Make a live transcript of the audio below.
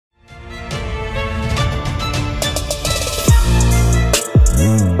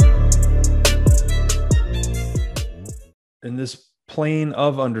this plane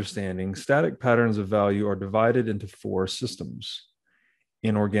of understanding, static patterns of value are divided into four systems: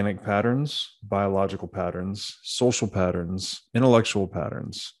 inorganic patterns, biological patterns, social patterns, intellectual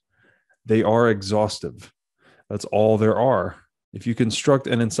patterns. They are exhaustive. That's all there are. If you construct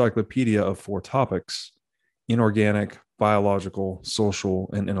an encyclopedia of four topics, inorganic, biological, social,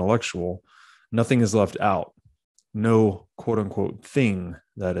 and intellectual, nothing is left out. No quote unquote thing,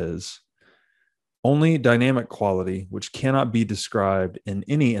 that is. Only dynamic quality, which cannot be described in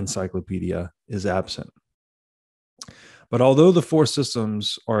any encyclopedia, is absent. But although the four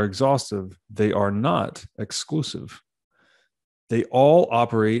systems are exhaustive, they are not exclusive. They all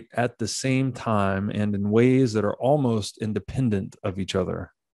operate at the same time and in ways that are almost independent of each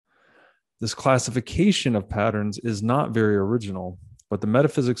other. This classification of patterns is not very original, but the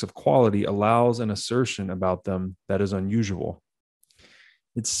metaphysics of quality allows an assertion about them that is unusual.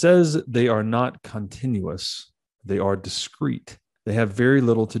 It says they are not continuous, they are discrete. They have very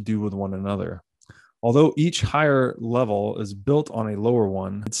little to do with one another. Although each higher level is built on a lower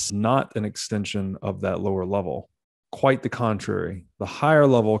one, it's not an extension of that lower level. Quite the contrary. The higher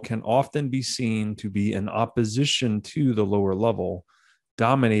level can often be seen to be in opposition to the lower level,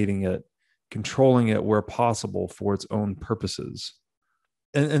 dominating it, controlling it where possible for its own purposes.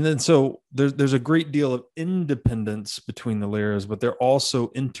 And then so there's a great deal of independence between the layers, but they're also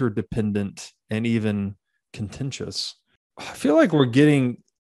interdependent and even contentious. I feel like we're getting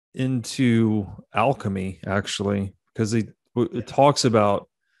into alchemy, actually, because it talks about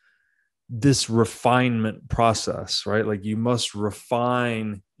this refinement process, right? Like you must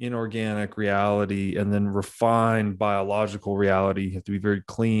refine inorganic reality and then refine biological reality. You have to be very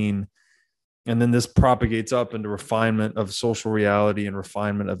clean. And then this propagates up into refinement of social reality and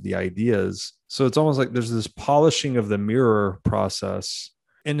refinement of the ideas. So it's almost like there's this polishing of the mirror process.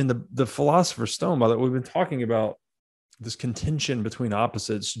 And in the Philosopher's Stone, by the way, we've been talking about this contention between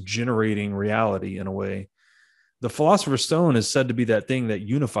opposites generating reality in a way. The Philosopher's Stone is said to be that thing that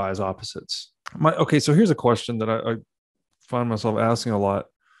unifies opposites. Okay, so here's a question that I find myself asking a lot.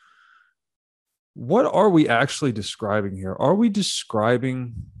 What are we actually describing here? Are we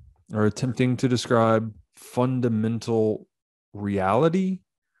describing or attempting to describe fundamental reality?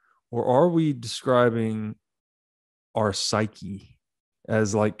 Or are we describing our psyche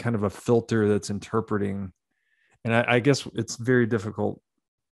as like kind of a filter that's interpreting? And I guess it's very difficult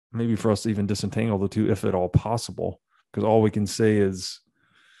maybe for us to even disentangle the two, if at all possible, because all we can say is,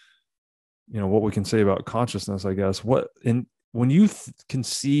 what we can say about consciousness, I guess. When you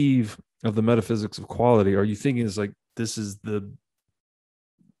conceive of the metaphysics of quality, are you thinking is like, this is the,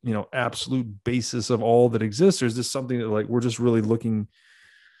 absolute basis of all that exists? Or is this something that like, we're just really looking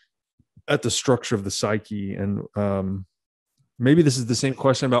at the structure of the psyche? And maybe this is the same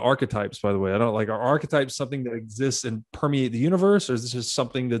question about archetypes, by the way. I don't like, are archetypes something that exists and permeate the universe, or is this just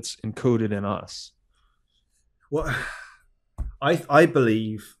something that's encoded in us? Well, I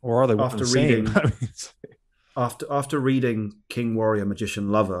believe, or are they after the reading same? after reading King, Warrior,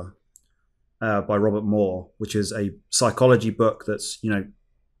 Magician, Lover by Robert Moore, which is a psychology book that's,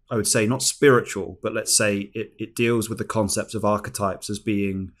 I would say not spiritual, but let's say it deals with the concepts of archetypes as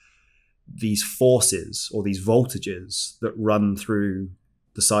being these forces or these voltages that run through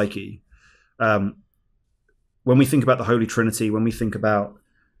the psyche. When we think about the Holy Trinity, when we think about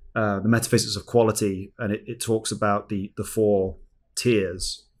the metaphysics of quality, and it talks about the four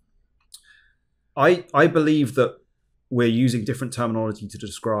tiers, I believe that we're using different terminology to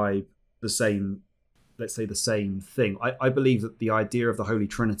describe the same, let's say the same thing. I believe that the idea of the Holy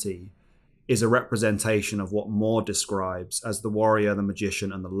Trinity is a representation of what Moore describes as the warrior, the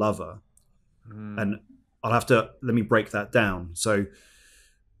magician, and the lover. And let me break that down. So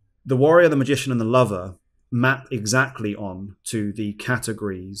the warrior, the magician, and the lover map exactly on to the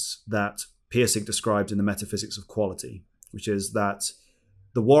categories that Pirsig described in the Metaphysics of Quality, which is that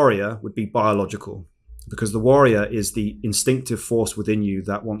the warrior would be biological, because the warrior is the instinctive force within you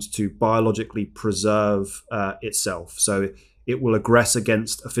that wants to biologically preserve itself. So it will aggress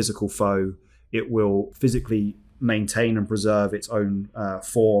against a physical foe. It will physically maintain and preserve its own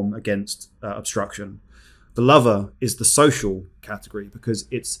form against obstruction. The lover is the social category, because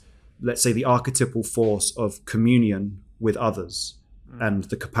it's, let's say, the archetypal force of communion with others and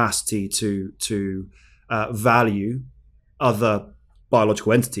the capacity to value other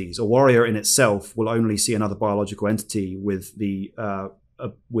biological entities. A warrior in itself will only see another biological entity with the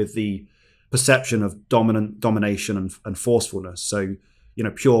perception of domination and forcefulness. So,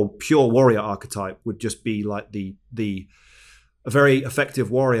 pure warrior archetype would just be like the a very effective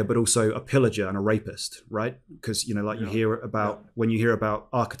warrior, but also a pillager and a rapist, right? Because, you know, like Yeah. you hear about when you hear about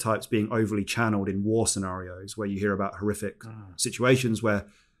archetypes being overly channeled in war scenarios, where you hear about horrific situations where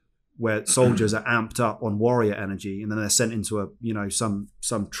soldiers are amped up on warrior energy, and then they're sent into a, you know, some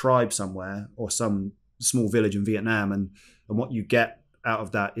tribe somewhere or some small village in Vietnam, and what you get out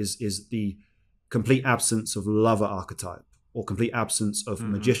of that is the complete absence of lover archetype or complete absence of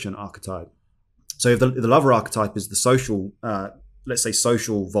magician archetype. So if the lover archetype is the social, let's say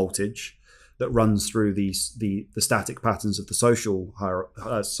social voltage that runs through the static patterns of the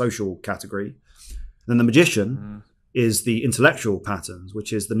social category, then the magician is the intellectual patterns,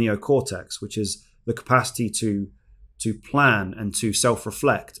 which is the neocortex, which is the capacity to plan and to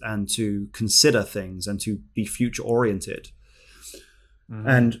self-reflect and to consider things and to be future oriented,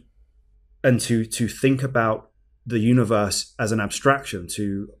 and to think about the universe as an abstraction,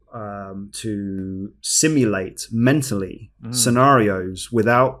 to simulate mentally scenarios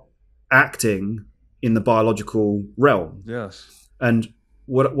without acting in the biological realm. Yes. And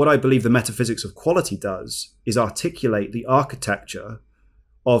what I believe the metaphysics of quality does is articulate the architecture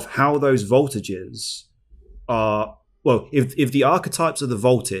of how those voltages are. Well, if the archetypes are the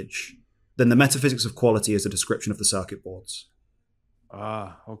voltage, then the metaphysics of quality is a description of the circuit boards.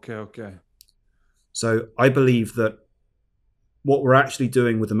 Okay. So I believe that what we're actually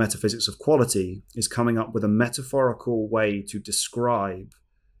doing with the metaphysics of quality is coming up with a metaphorical way to describe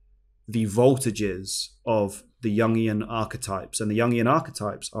the voltages of the Jungian archetypes. And the Jungian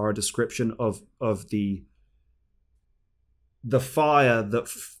archetypes are a description of the fire that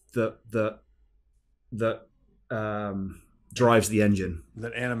drives the engine.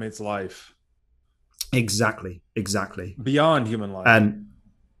 That animates life. Exactly. Beyond human life. And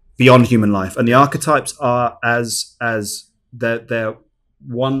beyond human life. And the archetypes are as they're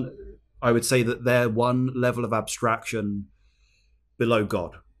one, I would say that they're one level of abstraction below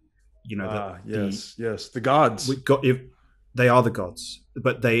God. You know, the gods. If they are the gods,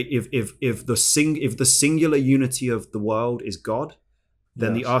 but if the singular unity of the world is God,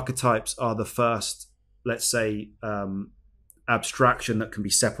 then the archetypes are the first, let's say, abstraction that can be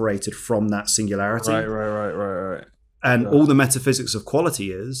separated from that singularity. Right. And all the metaphysics of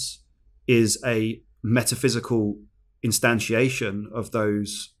quality is a metaphysical instantiation of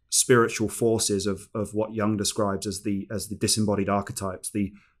those spiritual forces of what Jung describes as the disembodied archetypes,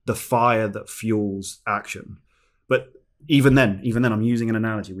 the fire that fuels action. But even then I'm using an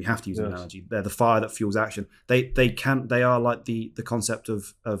analogy. We have to use an analogy. They're the fire that fuels action. They are like the concept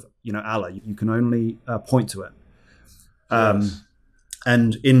of you know, Allah. You can only point to it.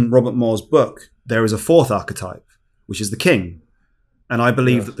 And in Robert Moore's book, there is a fourth archetype, which is the king. And I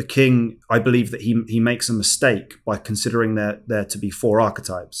believe that the king, he makes a mistake by considering there to be four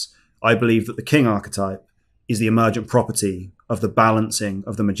archetypes. I believe that the king archetype is the emergent property of the balancing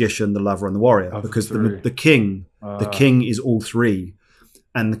of the magician, the lover, and the warrior, because the king is all three.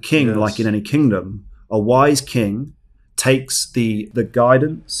 And the king, like in any kingdom, a wise king takes the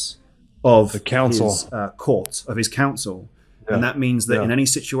guidance of the council, his court, of his council. And that means that in any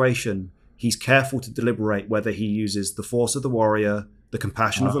situation, he's careful to deliberate whether he uses the force of the warrior, the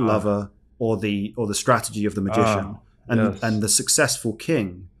compassion of the lover, or the strategy of the magician. And the successful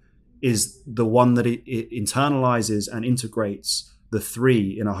king is the one that it internalizes and integrates the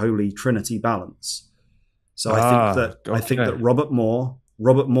three in a holy trinity balance. So I think that Robert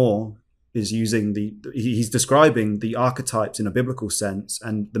Moore is using he's describing the archetypes in a biblical sense,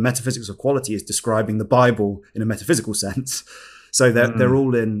 and the metaphysics of quality is describing the Bible in a metaphysical sense. So they're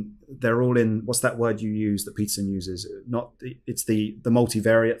all in what's that word you use that Peterson uses? It's the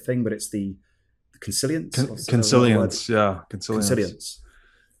multivariate thing, but it's the consilience. Consilience.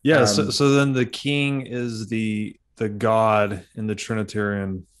 Yeah. So then the king is the god in the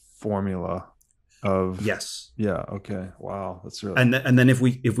Trinitarian formula of okay, wow, that's really. And then if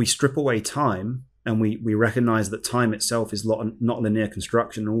we strip away time and we recognize that time itself is not linear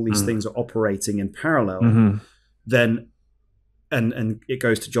construction, and all these things are operating in parallel, then and it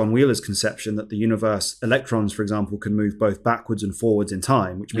goes to John Wheeler's conception that the universe, electrons, for example, can move both backwards and forwards in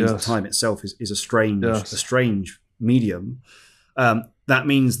time, which means that time itself is a strange medium. That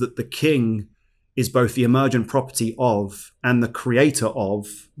means that the king is both the emergent property of and the creator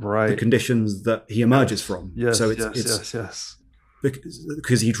of the conditions that he emerges from. Because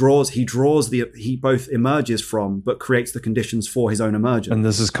he both emerges from but creates the conditions for his own emergence. And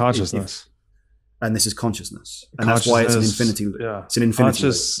this is consciousness. And this is consciousness. And that's why it's an infinity. It's an infinity.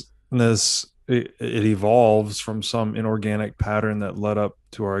 Consciousness, it evolves from some inorganic pattern that led up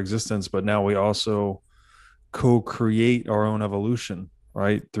to our existence, but now we also co-create our own evolution,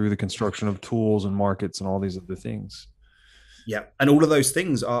 right? Through the construction of tools and markets and all these other things. Yeah, and all of those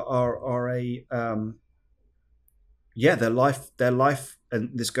things are a yeah, their life, and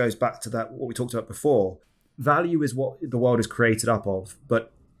this goes back to that what we talked about before. Value is what the world is created up of,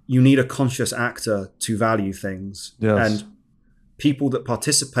 but you need a conscious actor to value things. Yes. And people that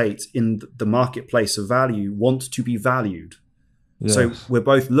participate in the marketplace of value want to be valued. Yes. So we're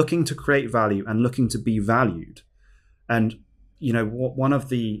both looking to create value and looking to be valued. And you know, one of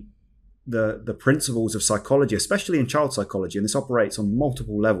the principles of psychology, especially in child psychology, and this operates on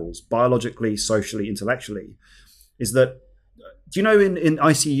multiple levels, biologically, socially, intellectually, is that, do you know, in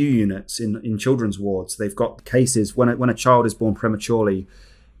ICU units, in children's wards, they've got cases when a child is born prematurely,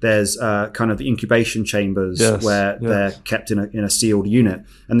 there's kind of the incubation chambers where they're kept in a sealed unit.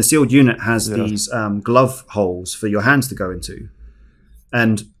 And the sealed unit has these glove holes for your hands to go into.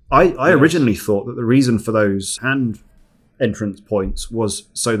 And I originally thought that the reason for those hand entrance points was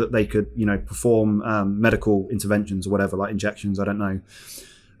so that they could, you know, perform medical interventions or whatever, like injections, I don't know.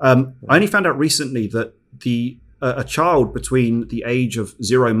 I only found out recently that a child between the age of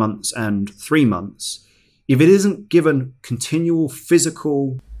 0 months and 3 months, if it isn't given continual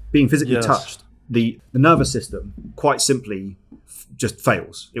being physically touched, the nervous system quite simply just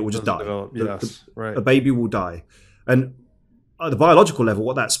fails. It will just die. A baby will die. And at the biological level,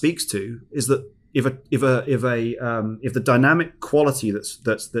 what that speaks to is that if the dynamic quality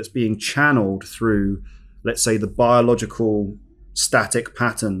that's being channeled through, let's say, the biological static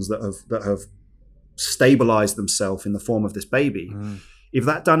patterns that have stabilized themselves in the form of this baby, if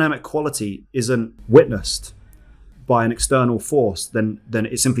that dynamic quality isn't witnessed by an external force, then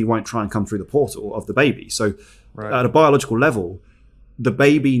it simply won't try and come through the portal of the baby. So at a biological level, the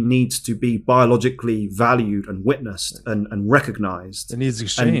baby needs to be biologically valued and witnessed and recognized. It needs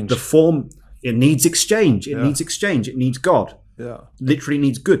exchange. And the form, it needs exchange. It needs exchange. It needs God. Yeah. Literally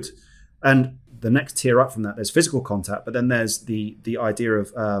needs good. And the next tier up from that, there's physical contact, but then there's the idea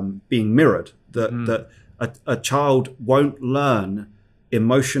of being mirrored, that a child won't learn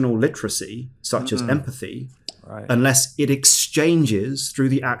emotional literacy, such as empathy, unless it exchanges through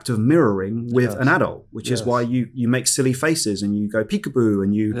the act of mirroring with an adult, which is why you make silly faces and you go peekaboo,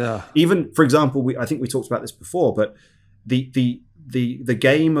 and you even, for example, I think we talked about this before, but the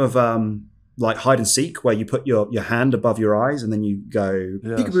game of like hide and seek, where you put your hand above your eyes and then you go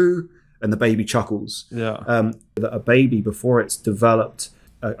peekaboo, and the baby chuckles. That a baby, before it's developed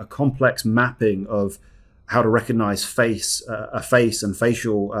a complex mapping of how to recognize a face and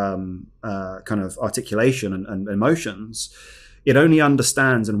facial kind of articulation and emotions, it only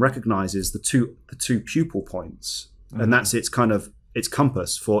understands and recognizes the two pupil points, and that's its kind of its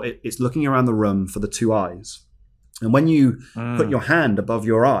compass for it. It's looking around the room for the two eyes. And when you put your hand above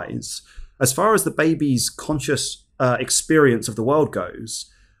your eyes, as far as the baby's conscious experience of the world goes,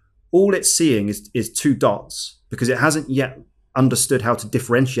 all it's seeing is two dots, because it hasn't yet understood how to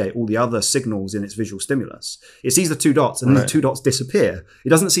differentiate all the other signals in its visual stimulus. It sees the two dots, and then the two dots disappear. It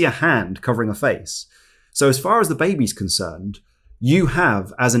doesn't see a hand covering a face. So as far as the baby's concerned, you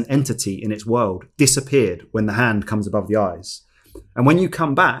have, as an entity in its world, disappeared when the hand comes above the eyes. And when you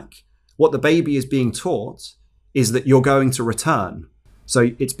come back, what the baby is being taught is that you're going to return.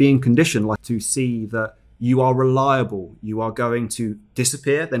 So it's being conditioned like to see that you are reliable. You are going to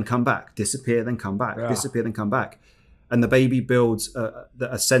disappear, then come back, disappear, then come back, disappear, then come back. And the baby builds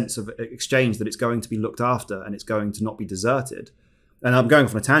a sense of exchange, that it's going to be looked after and it's going to not be deserted. And I'm going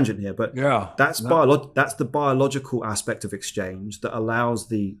off on a tangent here, but that's the biological aspect of exchange that allows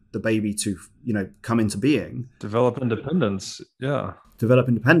the baby to, you know, come into being. Develop independence. Yeah. Develop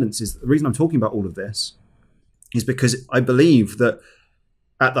independence is the reason I'm talking about all of this, is because I believe that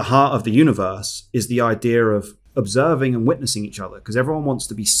at the heart of the universe is the idea of observing and witnessing each other, because everyone wants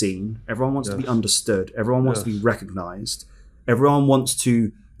to be seen, everyone wants to be understood, everyone wants to be recognized, everyone wants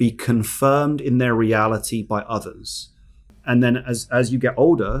to be confirmed in their reality by others. And then as you get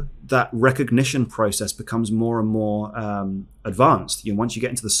older, that recognition process becomes more and more advanced. You know, once you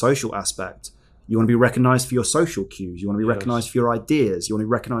get into the social aspect, you want to be recognized for your social cues, you want to be recognized for your ideas, you want to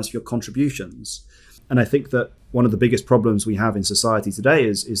be recognized for your contributions. And I think that one of the biggest problems we have in society today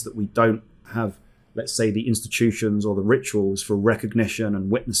is that we don't have, let's say, the institutions or the rituals for recognition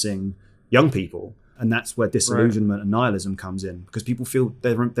and witnessing young people. And that's where disillusionment and nihilism comes in, because people feel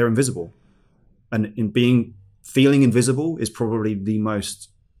they're invisible. And feeling invisible is probably the most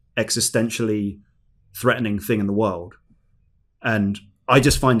existentially threatening thing in the world. And I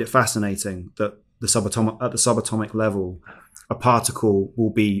just find it fascinating that at the subatomic level, a particle will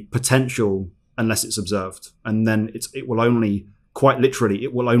be potential unless it's observed. And then it will only, quite literally,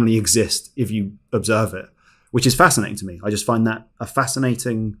 it will only exist if you observe it, which is fascinating to me. I just find that a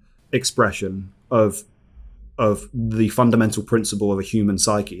fascinating expression of of the fundamental principle of a human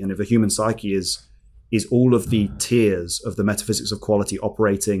psyche. And if a human psyche is all of the tiers of the metaphysics of quality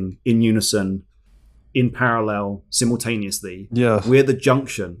operating in unison, in parallel, simultaneously, Yes. we're the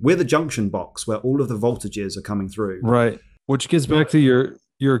junction box where all of the voltages are coming through. Right. Which gets back to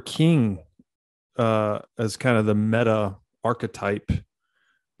your king as kind of the meta archetype,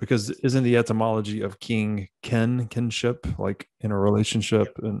 because isn't the etymology of king kinship, like in a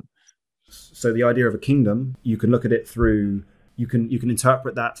relationship? And so the idea of a kingdom, you can look at it through, you can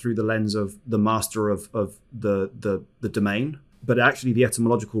interpret that through the lens of the master of the domain. But actually the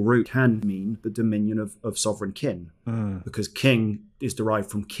etymological root can mean the dominion of sovereign kin, because king is derived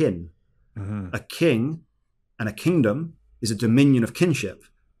from kin. A king and a kingdom is a dominion of kinship.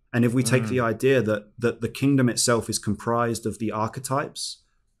 And if we take the idea that the kingdom itself is comprised of the archetypes,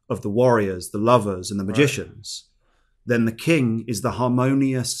 of the warriors, the lovers, and the magicians, then the king is the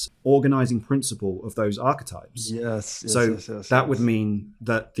harmonious organizing principle of those archetypes. Yes. That would mean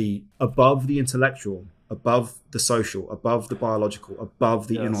that above the intellectual, above the social, above the biological, above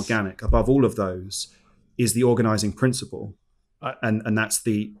the inorganic, above all of those, is the organizing principle. And that's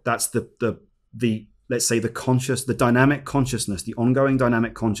the let's say the dynamic consciousness, the ongoing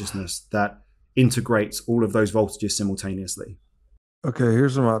dynamic consciousness that integrates all of those voltages simultaneously. Okay,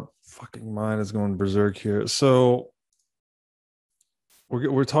 here's where my fucking mind is going berserk here. So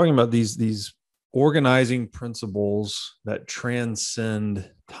we're talking about these organizing principles that transcend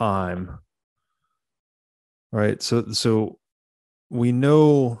time, right? So we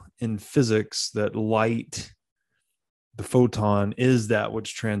know in physics that light, the photon, is that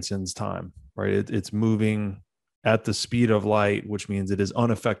which transcends time, right? It's moving at the speed of light, which means it is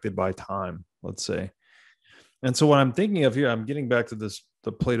unaffected by time, let's say. And so what I'm thinking of here, I'm getting back to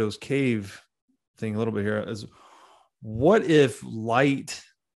the Plato's cave thing a little bit here, is what if light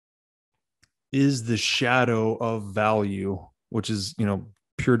is the shadow of value, which is,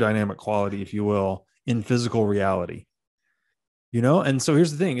 pure dynamic quality, if you will, in physical reality? And so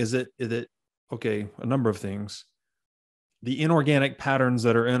here's the thing, is it okay, a number of things. The inorganic patterns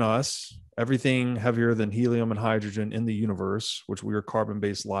that are in us, everything heavier than helium and hydrogen in the universe, which we are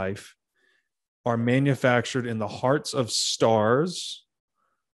carbon-based life, are manufactured in the hearts of stars,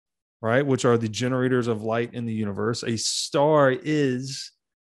 right? Which are the generators of light in the universe. A star is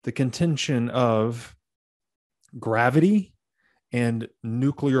the contention of gravity and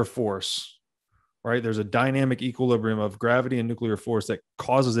nuclear force, right? There's a dynamic equilibrium of gravity and nuclear force that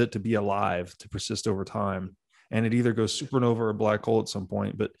causes it to be alive, to persist over time. And it either goes supernova or black hole at some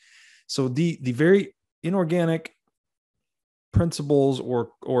point. But so the very inorganic principles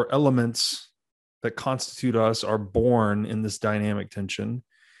or elements that constitute us are born in this dynamic tension.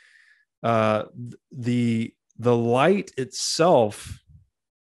 The light itself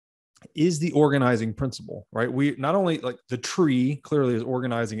is the organizing principle, right? We not only, like, the tree clearly is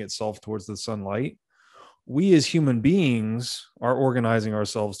organizing itself towards the sunlight. We as human beings are organizing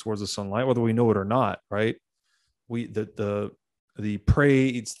ourselves towards the sunlight, whether we know it or not, right? The prey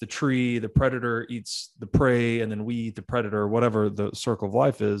eats the tree, the predator eats the prey, and then we eat the predator, whatever the circle of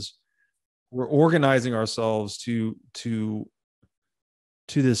life is. We're organizing ourselves to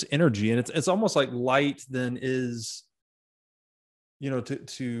this energy. And it's almost like light then is,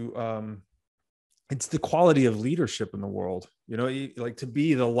 it's the quality of leadership in the world, like to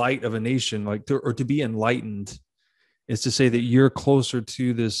be the light of a nation, or to be enlightened is to say that you're closer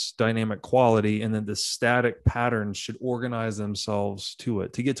to this dynamic quality, and then the static patterns should organize themselves to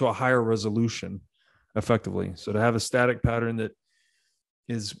it to get to a higher resolution effectively. So to have a static pattern that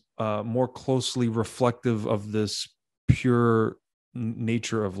is more closely reflective of this pure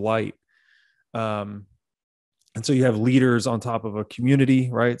nature of light. And so you have leaders on top of a community,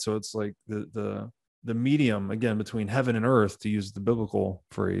 right? So it's like the medium, again, between heaven and earth, to use the biblical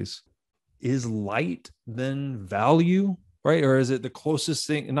phrase. Is light then value, right? Or is it the closest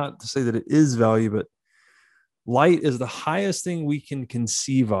thing? Not to say that it is value, but light is the highest thing we can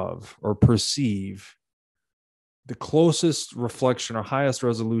conceive of or perceive, the closest reflection or highest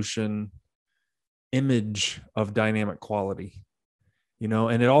resolution image of dynamic quality,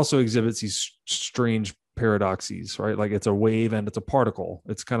 and it also exhibits these strange paradoxes, right? Like it's a wave and it's a particle.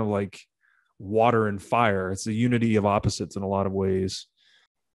 It's kind of like water and fire. It's the unity of opposites in a lot of ways.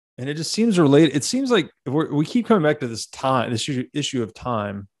 And it just seems related. It seems like we keep coming back to this time. This issue of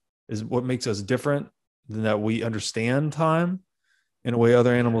time is what makes us different, than that we understand time in a way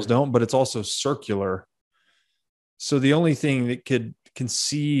other animals don't, but it's also circular. So the only thing that could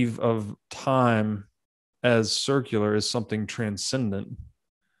conceive of time as circular is something transcendent.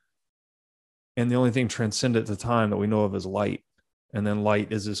 And the only thing transcendent to time that we know of is light. And then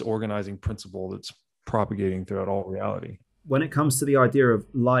light is this organizing principle that's propagating throughout all reality. When it comes to the idea of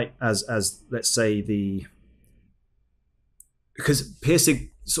light as let's say because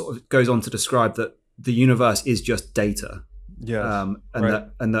Pirsig sort of goes on to describe that the universe is just data. Yes.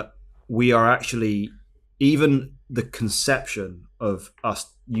 And that we are actually, even the conception of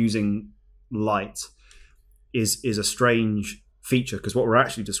us using light is a strange feature, because what we're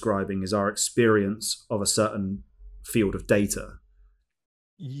actually describing is our experience of a certain field of data.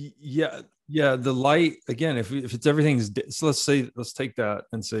 Yeah, the light, again, if it's everything's, so let's take that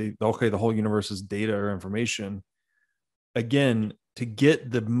and say, okay, the whole universe is data or information. Again, to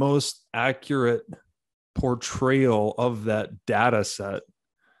get the most accurate portrayal of that data set,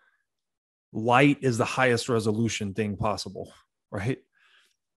 light is the highest resolution thing possible, right?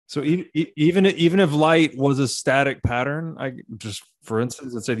 So even if light was a static pattern, I just, for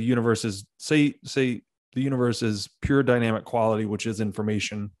instance, let's say the universe is, say the universe is pure dynamic quality, which is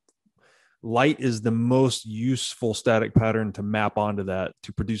information. Light is the most useful static pattern to map onto that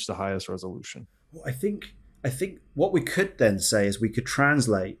to produce the highest resolution. Well, I think what we could then say is we could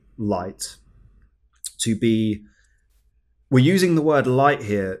translate light to be, we're using the word light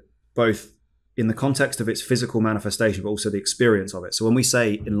here both in the context of its physical manifestation, but also the experience of it. So when we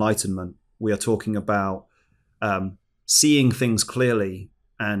say enlightenment, we are talking about seeing things clearly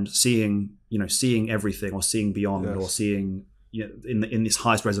and seeing everything, or seeing beyond, yes, or seeing in this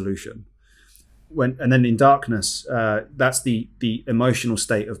highest resolution. And then in darkness, that's the emotional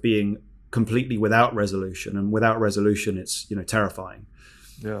state of being completely without resolution, and without resolution, it's terrifying.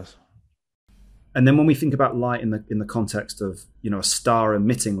 Yes. And then when we think about light in the context of a star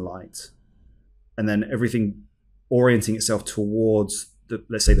emitting light, and then everything orienting itself towards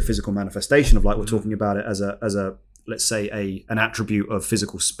let's say the physical manifestation of light, we're talking about it as a let's say an attribute of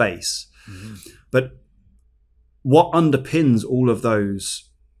physical space. Mm-hmm. But what underpins all of those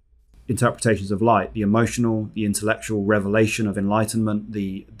interpretations of light, the emotional, the intellectual revelation of enlightenment,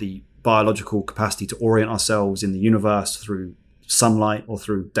 the biological capacity to orient ourselves in the universe through sunlight or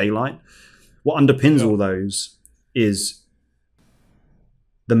through daylight, what underpins all those is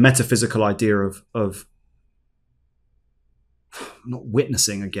the metaphysical idea of not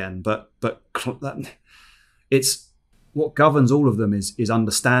witnessing again, but it's what governs all of them is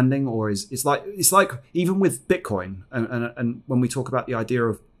understanding, or it's like even with Bitcoin and when we talk about the idea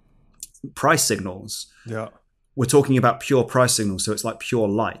of price signals, we're talking about pure price signals. So it's like pure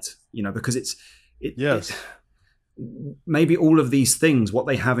light, because maybe all of these things, what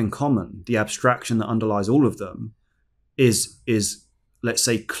they have in common, the abstraction that underlies all of them is let's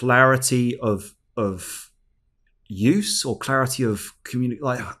say clarity of use, or clarity of community.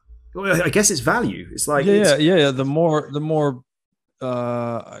 Like, I guess it's value. It's like the more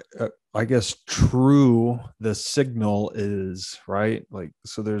I guess true the signal is, right? Like,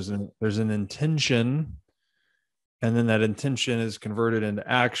 so there's an intention, and then that intention is converted into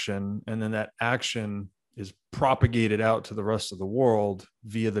action, and then that action is propagated out to the rest of the world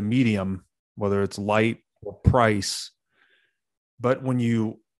via the medium, whether it's light or price. But when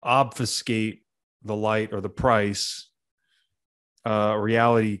you obfuscate the light or the price,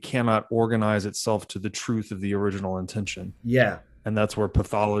 reality cannot organize itself to the truth of the original intention. Yeah. And that's where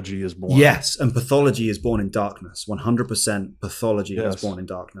pathology is born. Yes, and pathology is born in darkness. 100% pathology is born in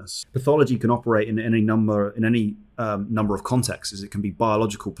darkness. Pathology can operate in any number of contexts. It can be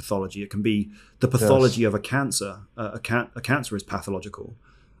biological pathology. It can be the pathology of a cancer. A cancer is pathological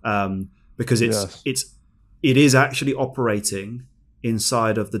because it is actually operating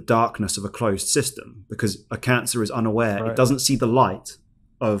inside of the darkness of a closed system, because a cancer is unaware. Right. It doesn't see the light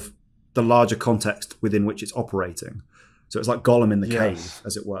of the larger context within which it's operating. So it's like Gollum in the cave,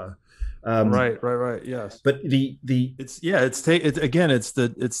 as it were. Right. Yes. But it's the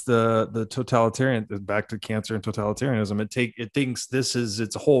totalitarian, back to cancer and totalitarianism. It thinks this is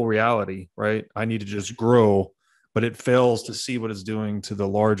its whole reality, right? I need to just grow, but it fails to see what it's doing to the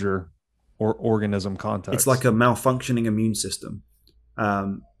larger organism context. It's like a malfunctioning immune system.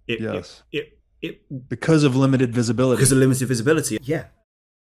 Because of limited visibility. Yeah.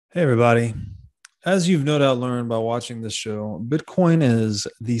 Hey, everybody. As you've no doubt learned by watching this show, Bitcoin is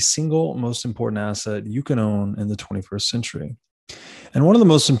the single most important asset you can own in the 21st century. And one of the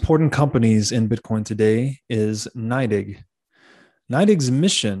most important companies in Bitcoin today is NYDIG. NYDIG's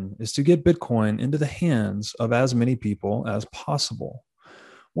mission is to get Bitcoin into the hands of as many people as possible.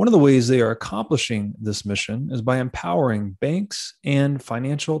 One of the ways they are accomplishing this mission is by empowering banks and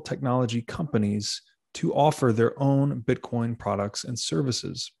financial technology companies to offer their own Bitcoin products and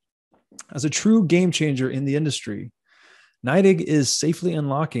services. As a true game changer in the industry, NYDIG is safely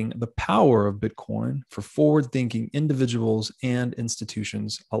unlocking the power of Bitcoin for forward-thinking individuals and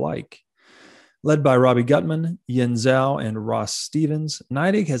institutions alike. Led by Robbie Gutman, Yin Zhao, and Ross Stevens,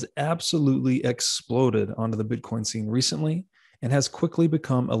 NYDIG has absolutely exploded onto the Bitcoin scene recently and has quickly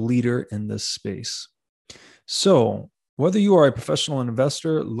become a leader in this space. So, whether you are a professional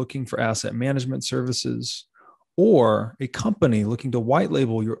investor looking for asset management services or a company looking to white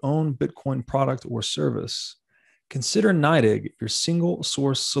label your own Bitcoin product or service, consider NYDIG your single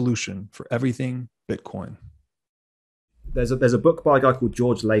source solution for everything Bitcoin. There's a book by a guy called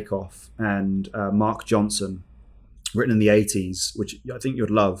George Lakoff and Mark Johnson, written in the 80s, which I think you'd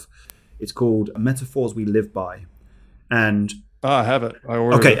love. It's called Metaphors We Live By. And I have it. I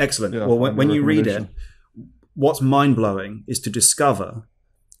ordered okay, it. excellent. Yeah, well, when you read it, what's mind-blowing is to discover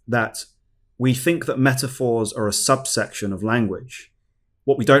that we think that metaphors are a subsection of language.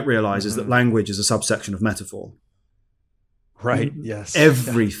 What we don't realize is that language is a subsection of metaphor. Right, yes.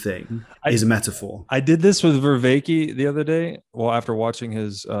 Everything is a metaphor. I did this with Vervaeke the other day, well, after watching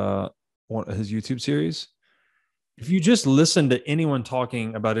his YouTube series. If you just listen to anyone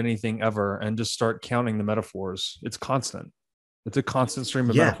talking about anything ever and just start counting the metaphors, it's constant. It's a constant stream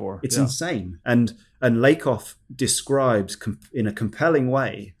of metaphor. It's insane. And Lakoff describes in a compelling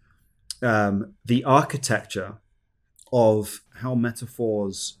way the architecture of how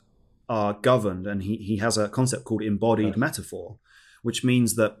metaphors are governed, and he has a concept called embodied metaphor, which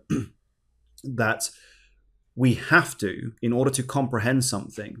means that that we have to, in order to comprehend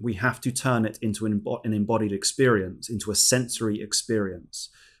something, we have to turn it into an embodied experience, into a sensory experience,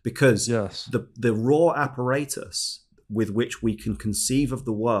 because the raw apparatus with which we can conceive of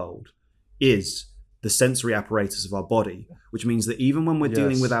the world is the sensory apparatus of our body, which means that even when we're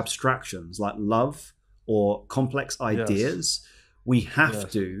dealing with abstractions like love or complex ideas, we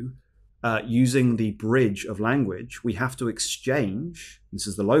have to, using the bridge of language, we have to exchange, this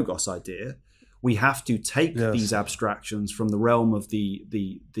is the logos idea, we have to take these abstractions from the realm of the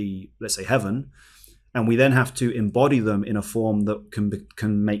let's say heaven, and we then have to embody them in a form that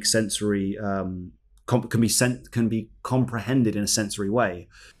can make sensory, can be comprehended in a sensory way.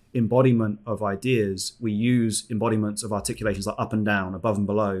 Embodiment of ideas, we use embodiments of articulations like up and down, above and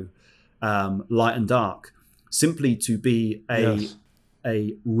below, light and dark, simply to be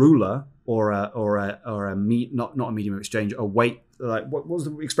a ruler or a not a medium of exchange, a weight. Like what was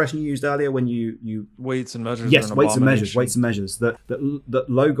the expression you used earlier when you weights and measures? Yes, weights and measures. That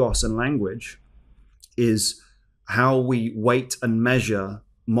logos and language is how we weight and measure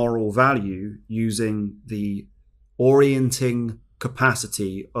moral value using the orienting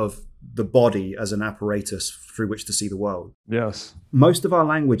capacity of the body as an apparatus through which to see the world. Yes. Most of our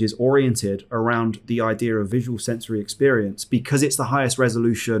language is oriented around the idea of visual sensory experience because it's the highest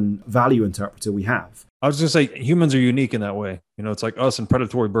resolution value interpreter we have. I was just say humans are unique in that way. You know, it's like us and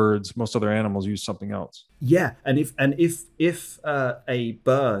predatory birds. Most other animals use something else. Yeah, and if a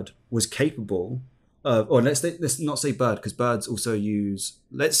bird was capable of, or let's not say bird, because birds also use.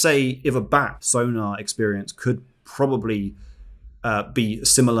 Let's say if a bat sonar experience could probably be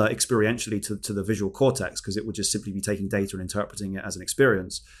similar experientially to the visual cortex, because it would just simply be taking data and interpreting it as an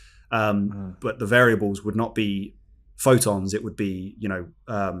experience. But the variables would not be photons; it would be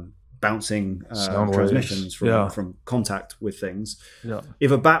bouncing transmissions from contact with things. Yeah.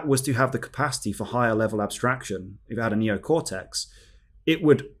 If a bat was to have the capacity for higher level abstraction, if it had a neocortex, it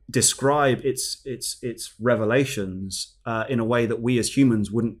would describe its revelations in a way that we as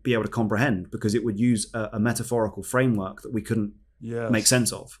humans wouldn't be able to comprehend, because it would use a metaphorical framework that we couldn't make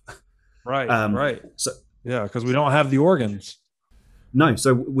sense of. Right, right. So because we don't have the organs. No,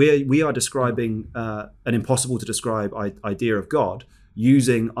 so we are describing an impossible to describe idea of God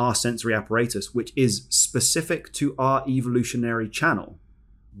using our sensory apparatus, which is specific to our evolutionary channel.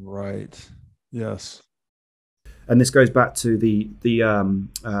 Right. Yes. And this goes back to the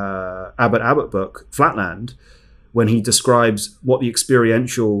Abbott book, Flatland, when he describes what the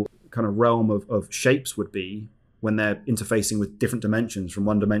experiential kind of realm of shapes would be when they're interfacing with different dimensions from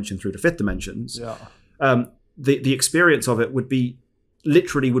one dimension through to fifth dimensions. Yeah. The experience of it would be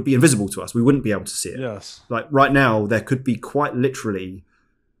invisible to us. We wouldn't be able to see it. Yes. Like right now, there could be quite literally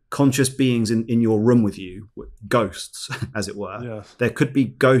conscious beings in your room with you, ghosts, as it were. Yes. There could be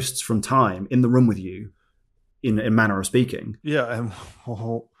ghosts from time in the room with you, in a manner of speaking. Yeah. And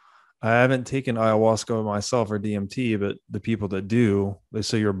I haven't taken ayahuasca myself or DMT, but the people that do, they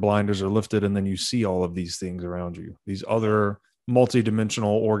say your blinders are lifted and then you see all of these things around you, these other multidimensional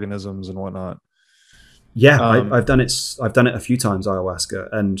organisms and whatnot. Yeah, I've done it. I've done it a few times, ayahuasca,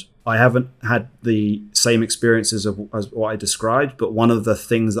 and I haven't had the same experiences as what I described. But one of the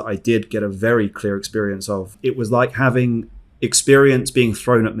things that I did get a very clear experience of, it was like having experience being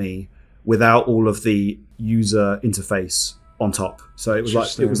thrown at me without all of the user interface on top. So it was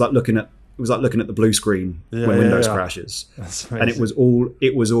like looking at was like looking at the blue screen Yeah, when yeah, Windows yeah. crashes. That's And amazing.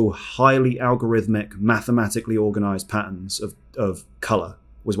 it was all highly algorithmic, mathematically organized patterns of color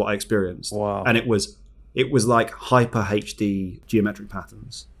was what I experienced. Wow. And it was like hyper HD geometric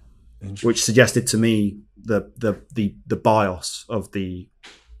patterns, Interesting. which suggested to me the bios of the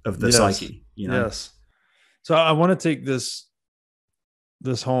Yes. psyche, you know. Yes. So I want to take this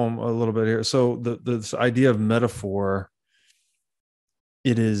home a little bit here. So this idea of metaphor,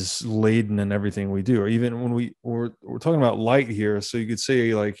 it is laden in everything we do, or even when we're talking about light here. So you could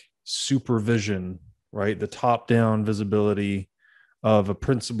say like supervision, right? The top-down visibility of a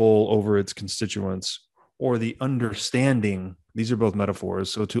principle over its constituents, or the understanding. These are both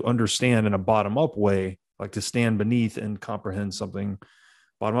metaphors. So to understand in a bottom-up way, like to stand beneath and comprehend something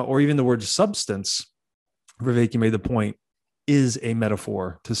bottom up, or even the word substance, Vivek, you made the point, is a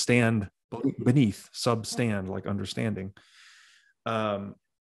metaphor. To stand beneath, substand, like understanding. And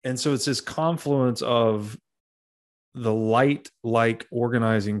so it's this confluence of the light-like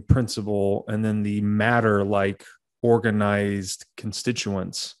organizing principle and then the matter-like organized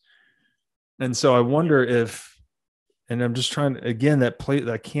constituents. And so I wonder if, and I'm just trying to, again, that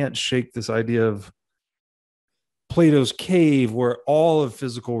I can't shake this idea of Plato's cave, where all of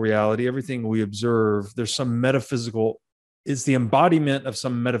physical reality, everything we observe, there's some metaphysical, it's the embodiment of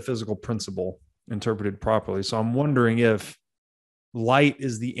some metaphysical principle interpreted properly. So I'm wondering if light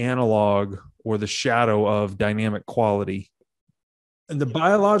is the analog or the shadow of dynamic quality. And the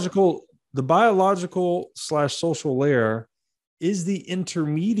biological / social layer is the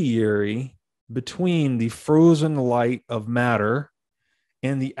intermediary between the frozen light of matter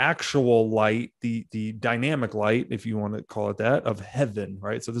and the actual light, the dynamic light, if you want to call it that, of heaven,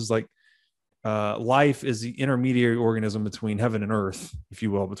 right? So this is like life is the intermediary organism between heaven and earth, if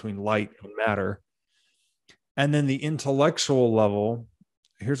you will, between light and matter. And then the intellectual level,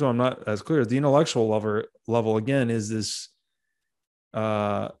 here's what I'm not as clear. The intellectual level again is this,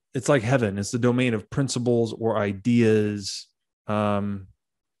 it's like heaven. It's the domain of principles or ideas.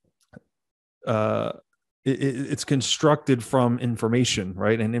 It's constructed from information,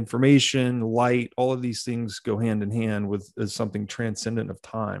 right? And information, light, all of these things go hand in hand with as something transcendent of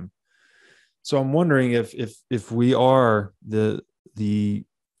time. So I'm wondering if we are the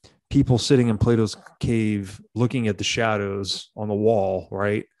people sitting in Plato's cave looking at the shadows on the wall,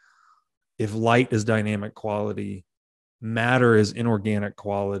 right? If light is dynamic quality, matter is inorganic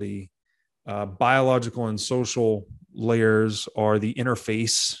quality, biological and social layers are the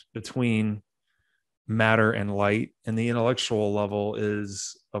interface between matter and light, and the intellectual level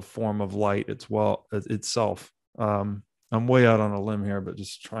is a form of light itself. I'm way out on a limb here, but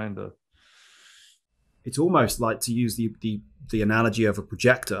just trying to. It's almost like, to use the analogy of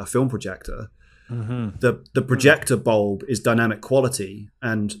a film projector. Mm-hmm. The projector bulb is dynamic quality,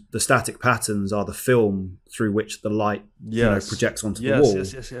 and the static patterns are the film through which the light projects onto the wall.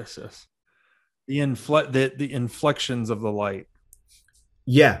 Yes. The inflections of the light.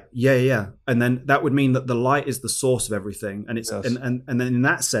 Yeah. And then that would mean that the light is the source of everything. And it's and then in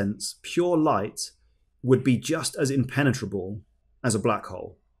that sense, pure light would be just as impenetrable as a black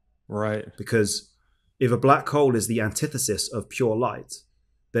hole. Right. Because if a black hole is the antithesis of pure light,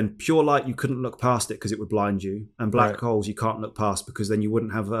 then pure light, you couldn't look past it because it would blind you. And black holes you can't look past because then you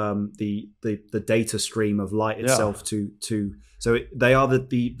wouldn't have the data stream of light itself to so they are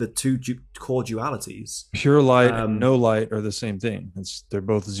the two core dualities. Pure light and no light are the same thing. They're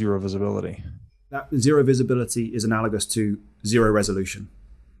both zero visibility. That zero visibility is analogous to zero resolution.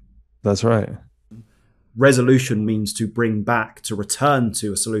 That's right. Resolution means to bring back, to return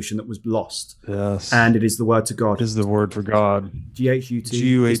to a solution that was lost. Yes. And it is the word to God. It is the word for God. GHUT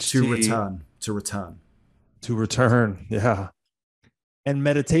is to return. To return. To return. Yeah. And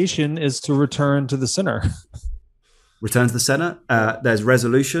meditation is to return to the center. Return to the center. There's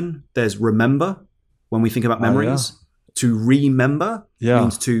resolution. There's remember. When we think about memories, to remember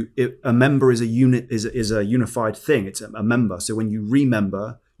means a member is a unit, is a unified thing. It's a member. So when you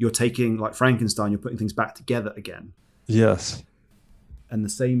remember, you're taking, like Frankenstein, you're putting things back together again. Yes. And the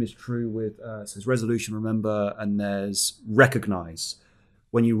same is true with, so there's resolution, remember, and there's recognize.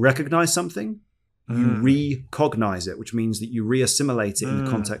 When you recognize something, you recognize it, which means that you reassimilate it in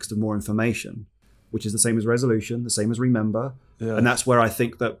the context of more information, which is the same as resolution, the same as remember. Yeah. And that's where I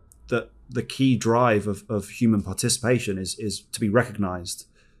think that the key drive of human participation is to be recognized.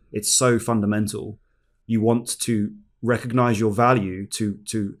 It's so fundamental. You want to recognize your value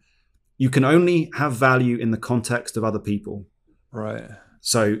you can only have value in the context of other people. Right.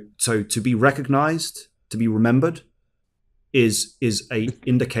 So to be recognized, to be remembered is a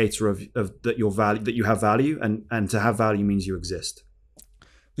indicator of that your value, that you have value, and to have value means you exist.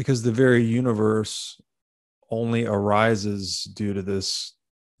 Because the very universe only arises due to this,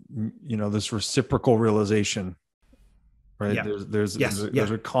 this reciprocal realization, right? Yeah. There's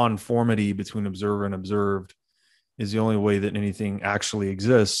a conformity between observer and observed is the only way that anything actually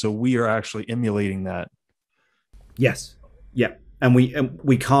exists. So we are actually emulating that. Yes. Yeah. And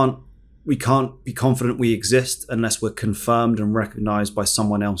we can't be confident we exist unless we're confirmed and recognized by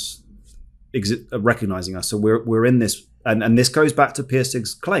someone else recognizing us. So we're in this, and this goes back to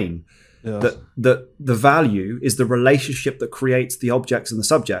Pirsig's claim that the value is the relationship that creates the objects and the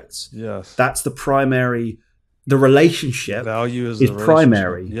subjects. Yes. That's the primary. The relationship value is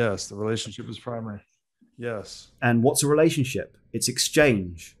primary. Yes, the relationship is primary. Yes. And what's a relationship? It's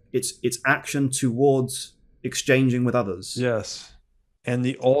exchange. It's action towards exchanging with others. Yes. And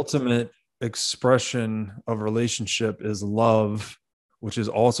the ultimate expression of relationship is love, which is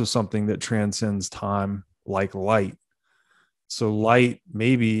also something that transcends time, like light. So light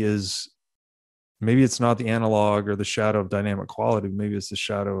maybe it's not the analog or the shadow of dynamic quality. Maybe it's the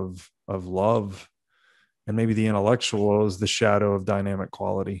shadow of love. And maybe the intellectual is the shadow of dynamic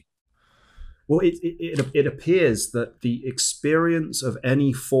quality. Well, it appears that the experience of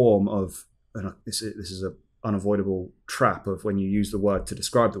any form of, and this is an unavoidable trap of when you use the word to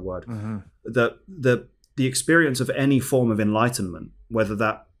describe the word, the experience of any form of enlightenment, whether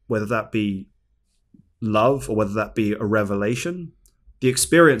that be love or whether that be a revelation, the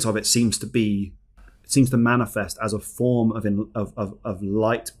experience of it seems to manifest as a form of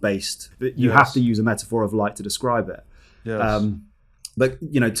light based. You have to use a metaphor of light to describe it. Yes. But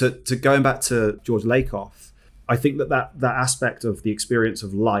to going back to George Lakoff, I think that aspect of the experience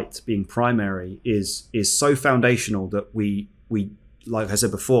of light being primary is so foundational that we like I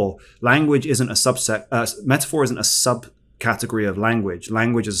said before, language isn't a subset. Metaphor isn't a subcategory of language.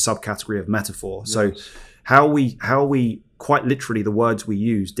 Language is a subcategory of metaphor. Yes. So how we quite literally the words we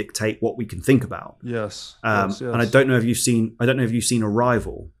use dictate what we can think about. Yes. Yes. And I don't know if you've seen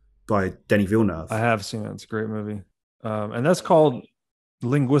Arrival by Denis Villeneuve. I have seen it. It's a great movie. And that's called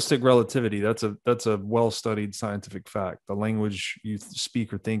linguistic relativity. That's a well-studied scientific fact. The language you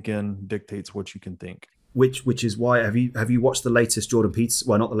speak or think in dictates what you can think. Which is why have you watched the latest Jordan Peterson?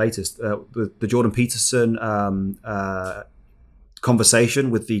 Well, not the latest. The Jordan Peterson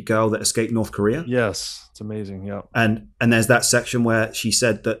conversation with the girl that escaped North Korea. Yes, it's amazing. Yeah. And there's that section where she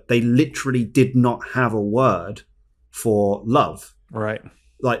said that they literally did not have a word for love. Right.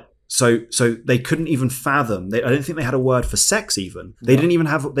 Like so they couldn't even fathom. I don't think they had a word for sex even. They didn't even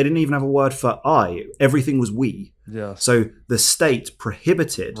have a word for I. Everything was we. Yeah. So the state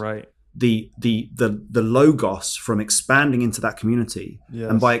prohibited the logos from expanding into that community. Yes.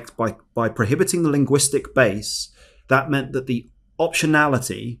 And by prohibiting the linguistic base, that meant that the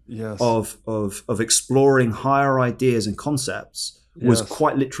optionality of exploring higher ideas and concepts was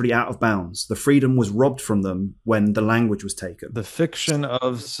quite literally out of bounds. The freedom was robbed from them when the language was taken. The fiction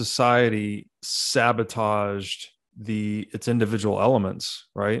of society sabotaged its individual elements,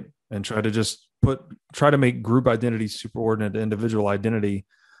 right? And try to make group identity superordinate to individual identity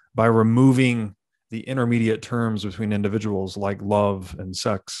by removing the intermediate terms between individuals like love and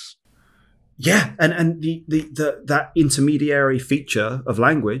sex. Yeah, and that intermediary feature of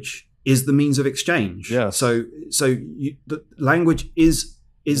language is the means of exchange. Yes. So the language is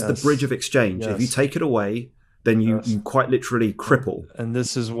the bridge of exchange. Yes. If you take it away, then you quite literally cripple. And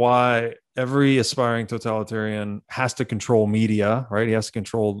this is why every aspiring totalitarian has to control media, right? He has to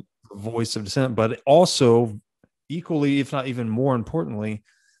control the voice of dissent, but also equally, if not even more importantly,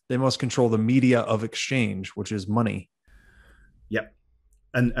 they must control the media of exchange, which is money. Yep.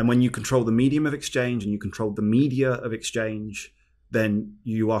 And when you control the medium of exchange and you control the media of exchange, then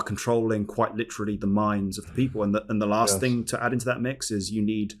you are controlling quite literally the minds of the people. And the last thing to add into that mix is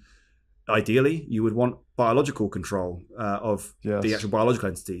ideally, you would want biological control of the actual biological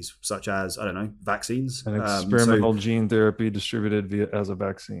entities, such as, I don't know, vaccines. And experimental gene therapy distributed as a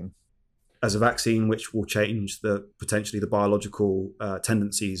vaccine. As a vaccine, which will change potentially the biological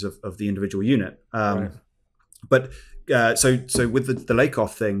tendencies of the individual unit. But so with the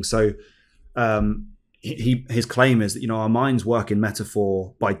Lakoff thing, his claim is that our minds work in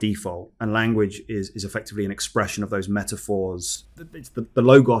metaphor by default, and language is effectively an expression of those metaphors. The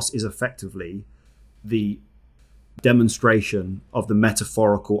logos is effectively the demonstration of the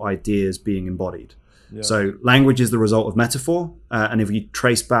metaphorical ideas being embodied. Yeah. So language is the result of metaphor, and if you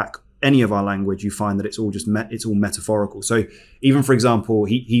trace back any of our language, you find that it's all metaphorical. So even, for example,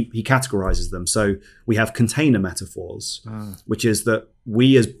 he categorizes them. So we have container metaphors, which is that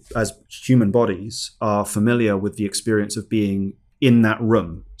we as human bodies are familiar with the experience of being in that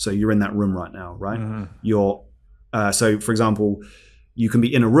room. So you're in that room right now, right? Mm-hmm. So for example, You can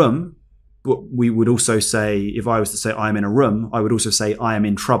be in a room, but we would also say, if I was to say I'm in a room, I would also say I am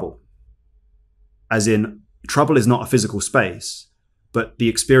in trouble. As in, trouble is not a physical space, but the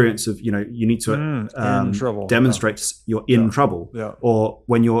experience of, you need to demonstrate you're in trouble. Yeah. Or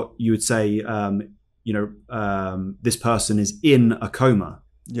when you would say, this person is in a coma.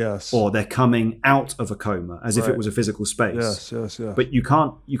 Yes. Or they're coming out of a coma, as if it was a physical space. Yes. But you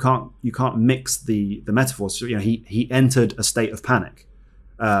can't mix the metaphors. So, he entered a state of panic.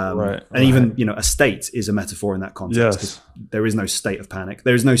 And even a state is a metaphor in that context. Yes. There is no state of panic.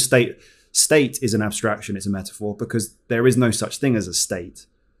 There is no state. State is an abstraction. It's a metaphor because there is no such thing as a state.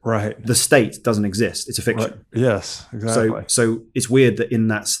 Right. The state doesn't exist. It's a fiction. Right. Yes, exactly. So it's weird that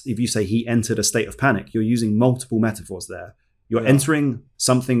if you say he entered a state of panic, you're using multiple metaphors there. You're entering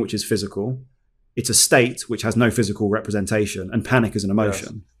something which is physical. It's a state which has no physical representation, and panic is an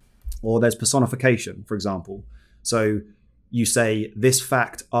emotion. Yes. Or there's personification, for example. So you say this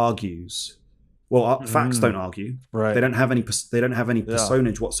fact argues. Well, facts don't argue. Right. They don't have any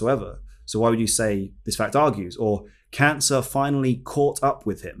personage whatsoever. So why would you say this fact argues? Or cancer finally caught up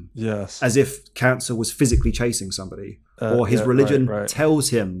with him. Yes. As if cancer was physically chasing somebody. Or his religion tells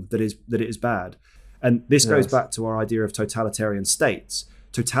him that it is bad. And this goes back to our idea of totalitarian states.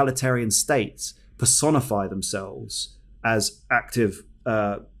 Totalitarian states personify themselves as active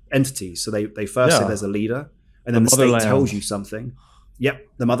entities. So they first say there's a leader, and then the state tells you something. Yep,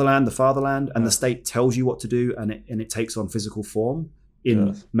 the motherland, the fatherland, and the state tells you what to do, and it takes on physical form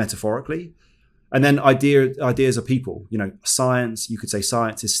metaphorically. And then ideas are people. Science, you could say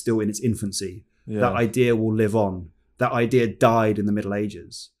science is still in its infancy. Yeah. That idea will live on. That idea died in the Middle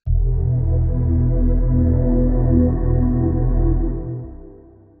Ages.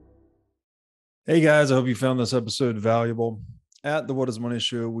 Hey guys, I hope you found this episode valuable. At the What is Money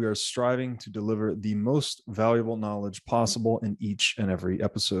Show, we are striving to deliver the most valuable knowledge possible in each and every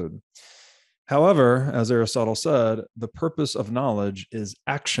episode. However, as Aristotle said, the purpose of knowledge is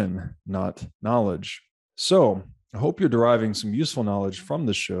action, not knowledge. So I hope you're deriving some useful knowledge from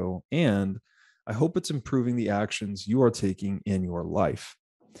the show, and I hope it's improving the actions you are taking in your life.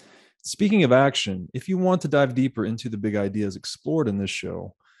 Speaking of action, if you want to dive deeper into the big ideas explored in this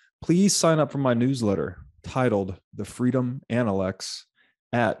show, please sign up for my newsletter titled The Freedom Analects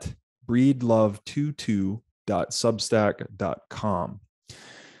at breedlove22.substack.com.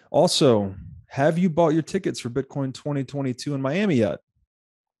 Also, have you bought your tickets for Bitcoin 2022 in Miami yet?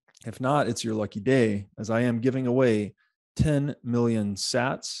 If not, it's your lucky day, as I am giving away 10 million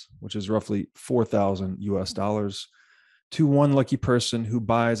sats, which is roughly 4,000 US dollars, to one lucky person who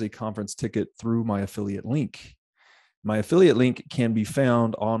buys a conference ticket through my affiliate link. My affiliate link can be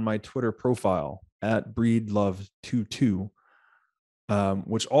found on my Twitter profile at Breedlove22,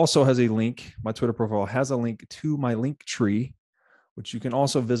 which also has a link. My Twitter profile has a link to my link tree, which you can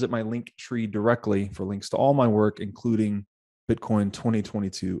also visit my link tree directly for links to all my work, including Bitcoin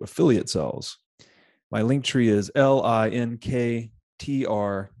 2022 affiliate sales. My link tree is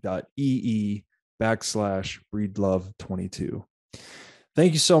linktr.ee/Breedlove22.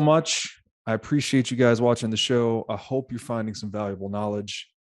 Thank you so much. I appreciate you guys watching the show. I hope you're finding some valuable knowledge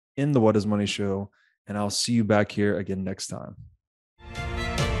in the What is Money Show, and I'll see you back here again next time.